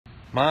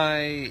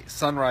My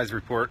sunrise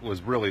report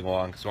was really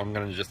long, so I'm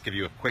going to just give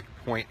you a quick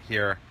point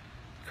here,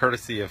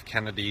 courtesy of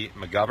Kennedy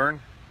McGovern.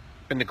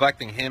 Been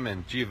neglecting him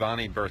and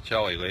Giovanni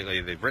Bercelli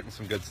lately. They've written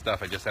some good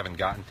stuff, I just haven't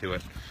gotten to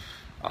it.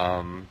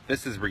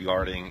 This is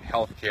regarding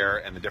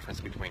healthcare and the difference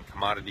between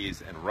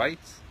commodities and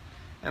rights,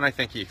 and I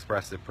think he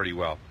expressed it pretty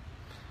well.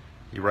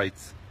 He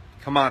writes,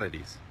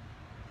 commodities.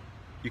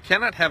 You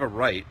cannot have a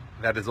right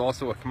that is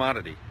also a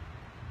commodity.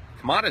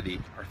 Commodity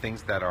are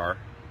things that are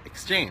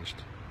exchanged.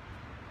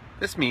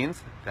 This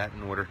means that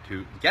in order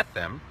to get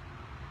them,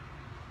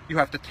 you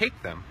have to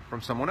take them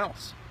from someone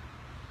else.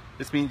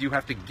 This means you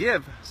have to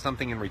give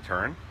something in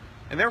return,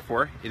 and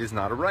therefore it is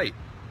not a right.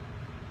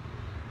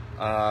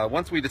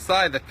 Once we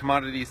decide that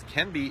commodities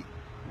can be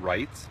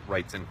rights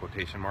in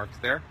quotation marks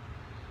there,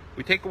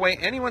 we take away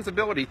anyone's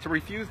ability to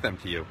refuse them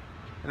to you.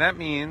 And that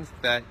means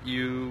that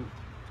you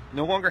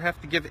no longer have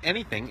to give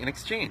anything in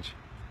exchange.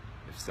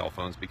 If cell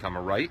phones become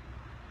a right,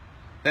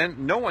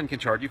 then no one can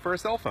charge you for a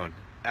cell phone.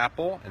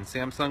 Apple and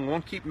Samsung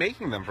won't keep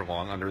making them for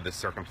long under this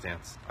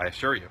circumstance, I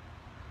assure you.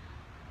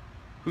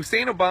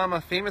 Hussein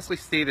Obama famously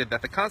stated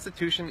that the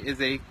Constitution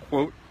is a,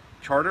 quote,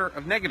 charter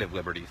of negative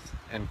liberties,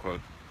 end quote.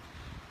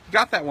 He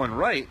got that one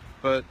right,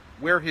 but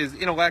where his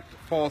intellect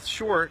falls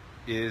short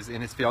is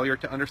in his failure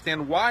to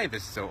understand why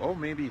this is so. Oh,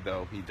 maybe,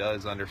 though, he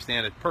does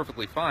understand it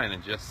perfectly fine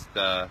and just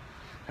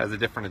has a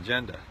different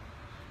agenda.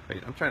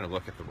 Wait, I'm trying to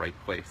look at the right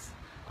place.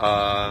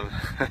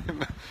 I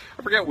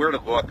forget where to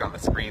look on the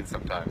screen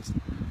sometimes.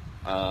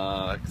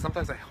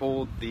 Sometimes I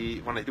hold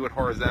when I do it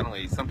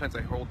horizontally, sometimes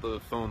I hold the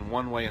phone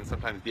one way and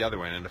sometimes the other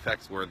way, and it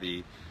affects where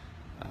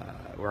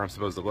I'm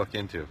supposed to look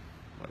into.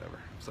 Whatever.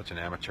 I'm such an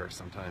amateur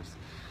sometimes.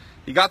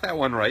 He got that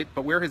one right,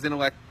 but where his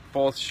intellect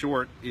falls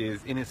short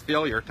is in his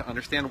failure to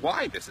understand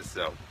why this is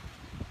so.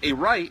 A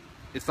right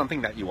is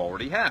something that you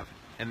already have,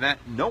 and that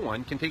no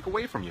one can take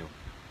away from you.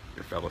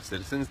 Your fellow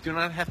citizens do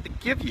not have to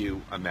give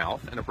you a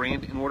mouth and a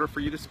brain in order for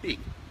you to speak.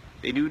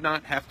 They do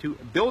not have to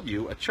build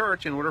you a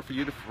church in order for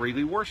you to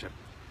freely worship.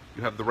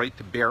 You have the right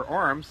to bear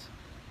arms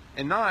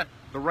and not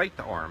the right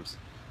to arms,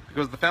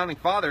 because the Founding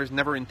Fathers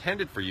never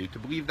intended for you to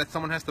believe that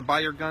someone has to buy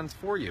your guns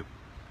for you.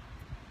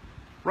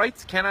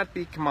 Rights cannot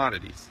be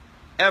commodities,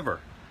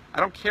 ever. I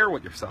don't care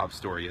what your sob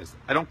story is.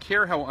 I don't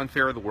care how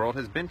unfair the world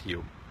has been to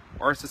you.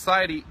 Our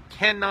society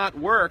cannot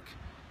work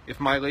if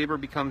my labor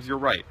becomes your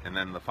right. And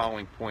then the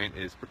following point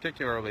is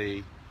particularly,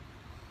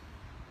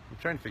 I'm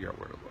trying to figure out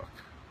where to look.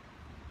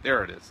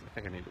 There it is. I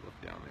think I need to look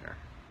down there.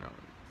 No,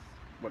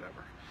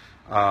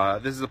 whatever.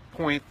 This is a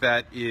point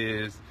that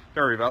is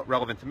very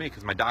relevant to me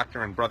because my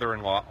doctor and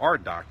brother-in-law are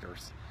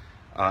doctors.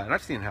 And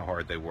I've seen how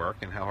hard they work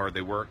and how hard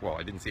they work. Well,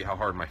 I didn't see how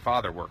hard my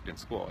father worked in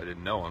school. I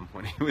didn't know him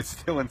when he was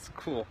still in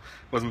school.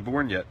 Wasn't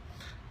born yet.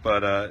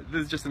 But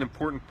this is just an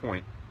important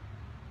point.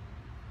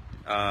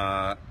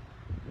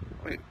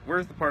 Wait,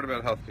 where's the part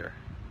about healthcare?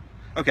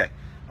 Okay.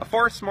 A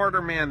far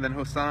smarter man than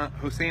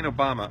Hussein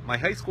Obama, my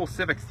high school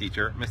civics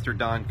teacher, Mr.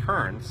 Don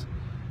Kearns,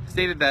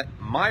 stated that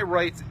my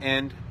rights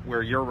end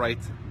where your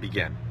rights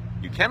begin.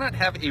 You cannot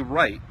have a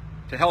right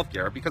to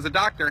healthcare because a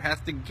doctor has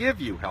to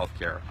give you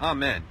healthcare.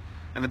 Amen.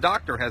 And the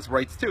doctor has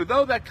rights too,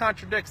 though that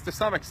contradicts to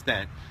some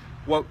extent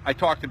what I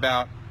talked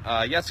about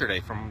yesterday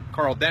from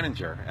Carl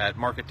Denninger at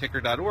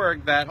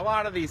marketticker.org, that a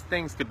lot of these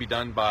things could be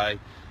done by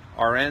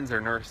RNs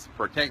or nurse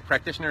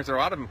practitioners, or a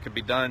lot of them could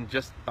be done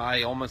just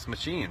by almost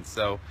machines.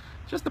 So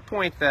just the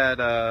point that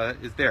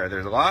is there.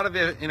 There's a lot of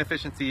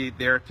inefficiency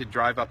there to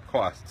drive up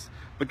costs.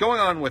 But going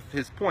on with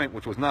his point,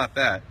 which was not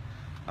that,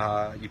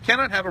 you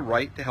cannot have a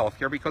right to health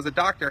care because a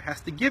doctor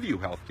has to give you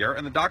health care,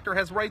 and the doctor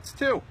has rights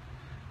too.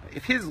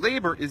 If his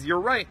labor is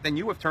your right, then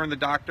you have turned the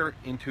doctor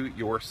into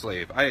your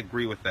slave. I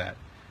agree with that.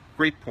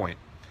 Great point.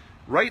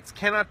 Rights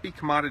cannot be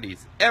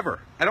commodities,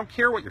 ever. I don't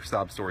care what your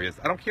sob story is.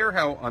 I don't care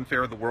how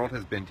unfair the world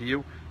has been to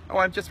you. Oh,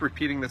 I'm just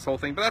repeating this whole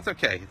thing, but that's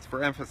okay. It's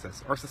for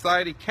emphasis. Our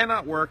society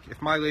cannot work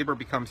if my labor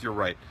becomes your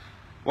right.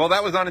 Well,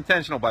 that was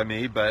unintentional by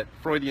me, but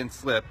Freudian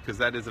slip, because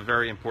that is a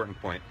very important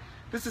point.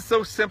 This is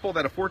so simple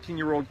that a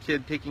 14-year-old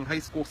kid taking high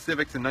school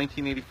civics in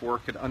 1984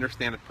 could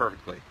understand it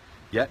perfectly.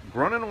 Yet,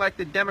 grown and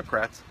elected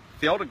Democrats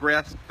fail to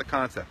grasp the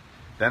concept.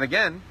 Then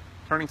again,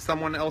 turning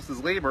someone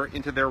else's labor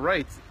into their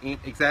rights ain't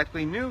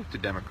exactly new to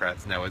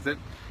Democrats now, is it?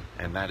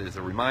 And that is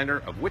a reminder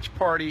of which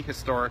party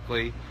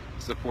historically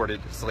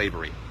supported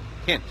slavery.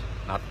 Hint,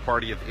 not the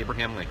party of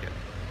Abraham Lincoln.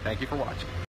 Thank you for watching.